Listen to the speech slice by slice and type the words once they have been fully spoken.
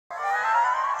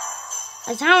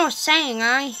As I was saying,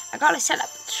 I gotta set up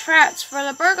traps for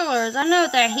the burglars. I know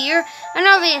they're here. I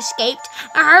know they escaped.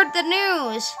 I heard the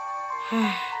news.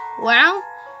 Well,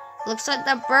 looks like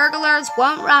the burglars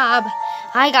won't rob.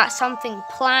 I got something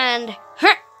planned.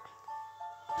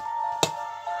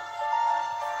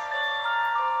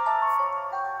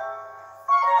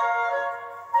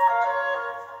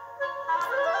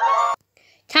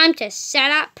 Time to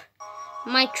set up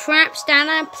my traps that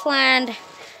I planned.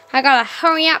 I gotta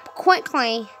hurry up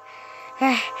quickly.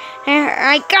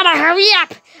 I gotta hurry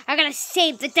up. I gotta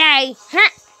save the day.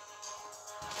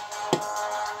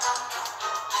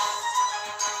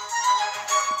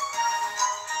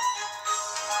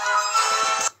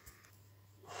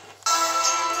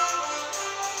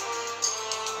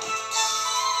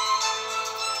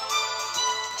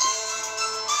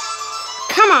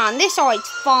 Come on, this always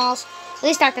falls. At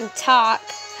least I can talk.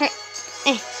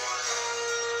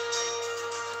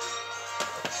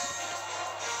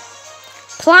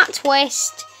 Plot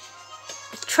twist.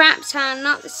 The traps are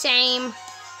not the same.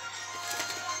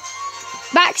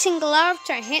 Boxing glove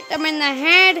to hit them in the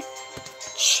head.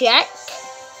 Check.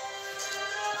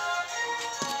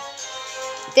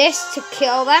 This to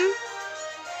kill them.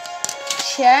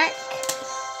 Check.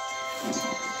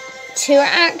 To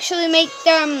actually make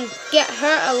them get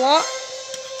hurt a lot.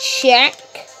 Check.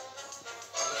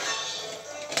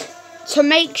 To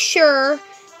make sure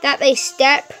that they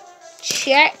step.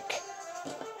 Check.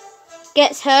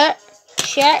 Gets hurt.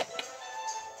 Check.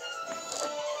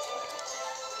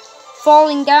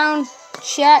 Falling down.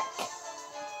 Check.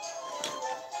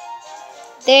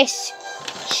 This.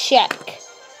 Check.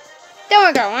 There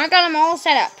we go. I got them all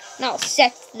set up. Now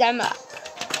set them up.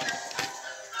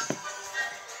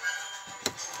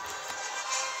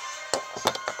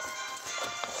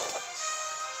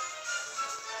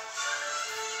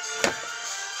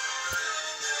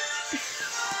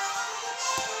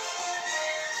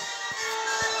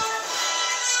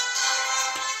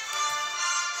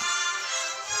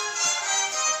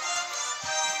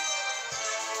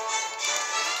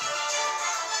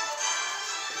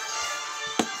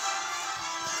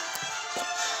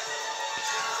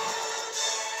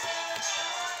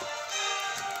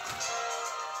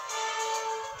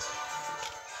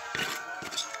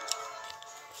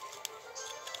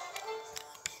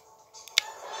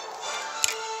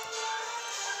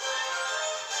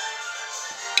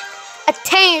 A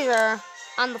taser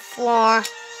on the floor.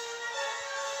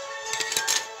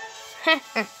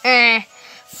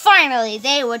 Finally,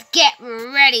 they would get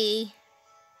ready.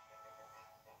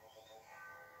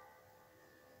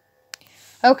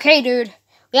 Okay, dude,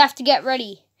 we have to get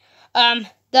ready.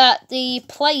 The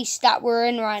place that we're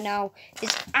in right now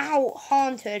is out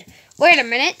haunted. Wait a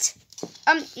minute.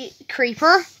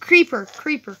 Creeper.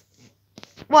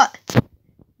 What?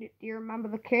 Do you remember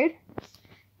the kid?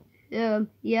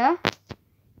 Yeah.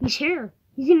 He's here.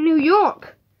 He's in New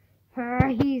York.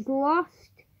 He's lost.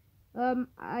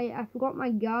 I forgot my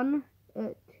gun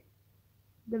at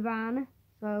the van,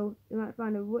 so we might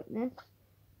find a witness.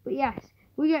 But yes,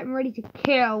 we're getting ready to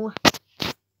kill.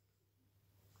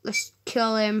 Let's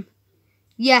kill him.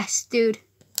 Yes, dude.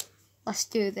 Let's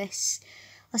do this.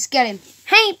 Let's get him.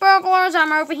 Hey, burglars,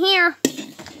 I'm over here.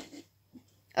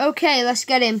 Okay, let's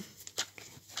get him.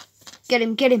 Get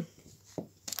him.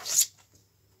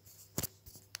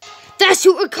 That's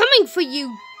what we're coming for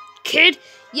you, kid.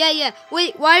 Yeah.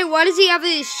 Wait, why does he have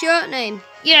his shirt name?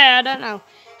 Yeah, I don't know.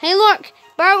 Hey, look,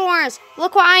 burglars,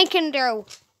 look what I can do.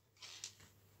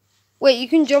 Wait, you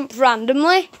can jump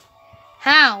randomly?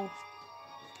 How?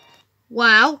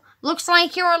 Wow, looks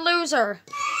like you're a loser.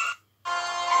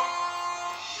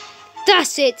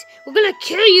 That's it. We're gonna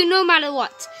kill you no matter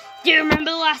what. Do you remember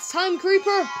the last time,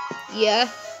 Creeper? Yeah,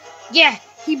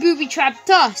 he booby-trapped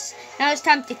us. Now it's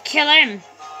time to kill him.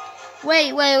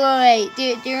 Wait. Do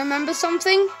you remember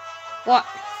something? What?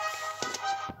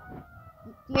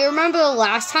 Do you remember the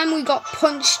last time we got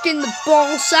punched in the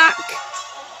ball sack?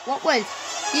 What was?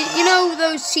 You know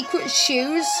those secret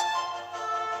shoes?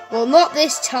 Well, not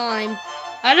this time.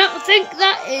 I don't think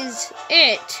that is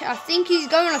it. I think he's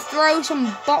going to throw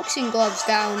some boxing gloves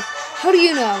down. How do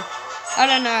you know? I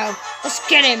don't know. Let's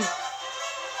get him.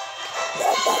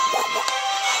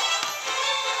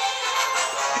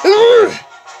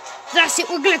 That's it,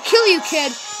 we're gonna kill you,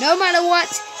 kid. No matter what,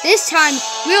 this time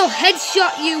we'll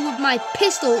headshot you with my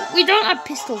pistol. We don't have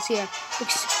pistols here.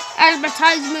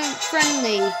 Advertisement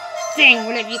friendly thing,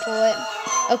 whatever you call it.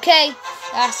 Okay,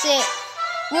 that's it.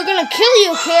 We're gonna kill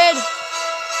you, kid.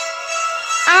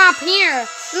 I'm up here.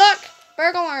 Look,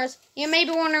 burglars. You may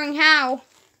be wondering how.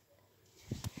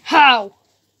 How?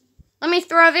 Let me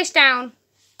throw this down.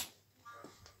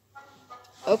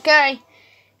 Okay,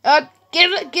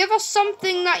 Give us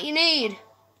something that you need.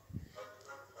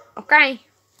 Okay.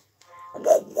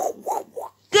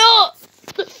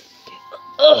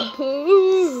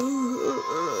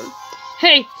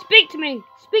 Hey, speak to me.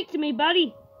 Speak to me,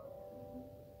 buddy.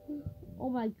 Oh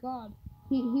my God.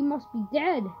 He must be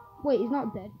dead. Wait, he's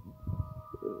not dead.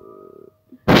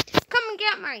 Come and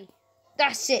get me.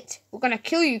 That's it. We're gonna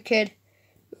kill you, kid.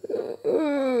 I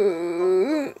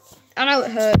know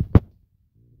it hurt.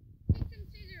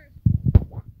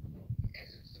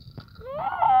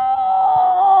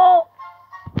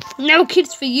 No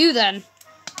kids for you then.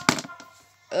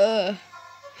 I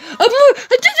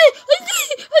did it!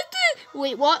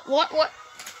 Wait, what?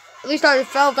 At least I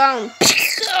fell down.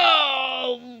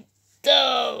 Oh,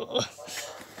 no.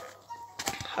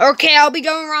 Okay, I'll be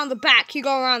going around the back. You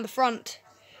go around the front.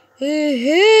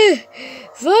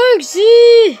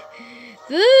 Foxy!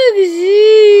 Foxy!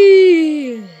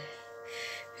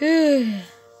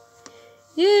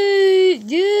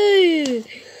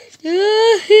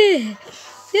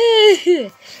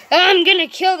 I'm gonna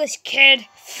kill this kid.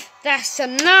 That's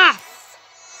enough.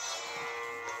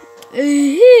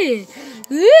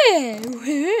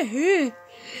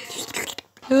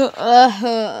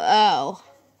 Oh,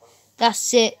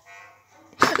 that's it.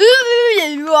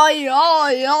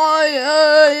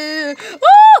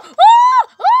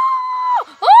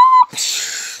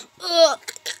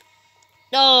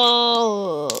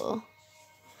 Oh.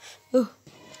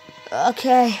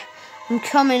 Okay, I'm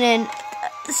coming in.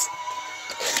 This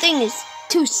thing is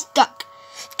too stuck.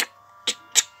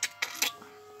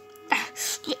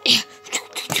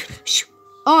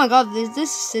 Oh my God, is this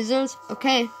scissors?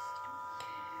 Okay.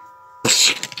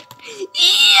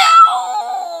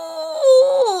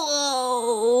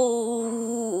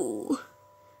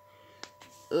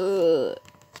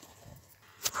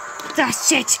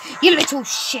 That's it, you little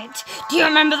shit. Do you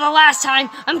remember the last time?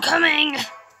 I'm coming.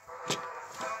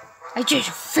 I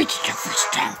just fidgeted your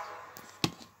first time.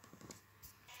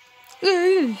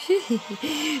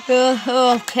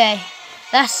 Okay,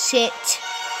 that's it.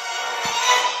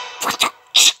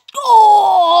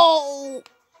 Oh!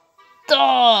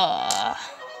 Duh.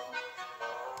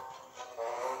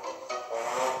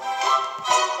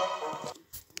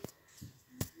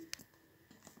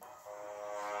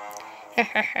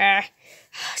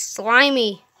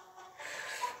 Slimy.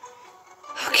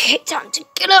 Okay, time to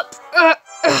get up.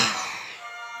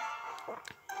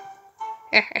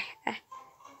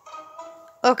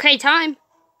 Okay, time.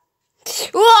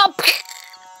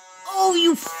 Oh,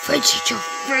 you fidget, you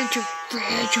fidget.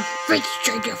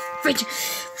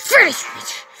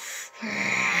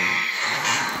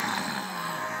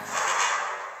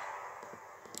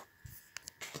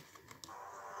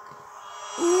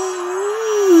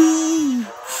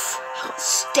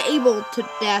 Stable to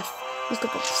death. Let's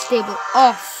look up stable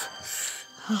off.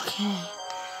 Okay.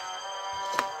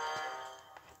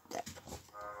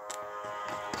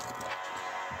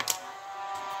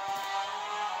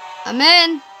 I'm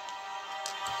in.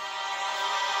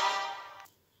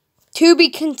 To be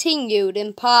continued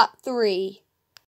in part 3.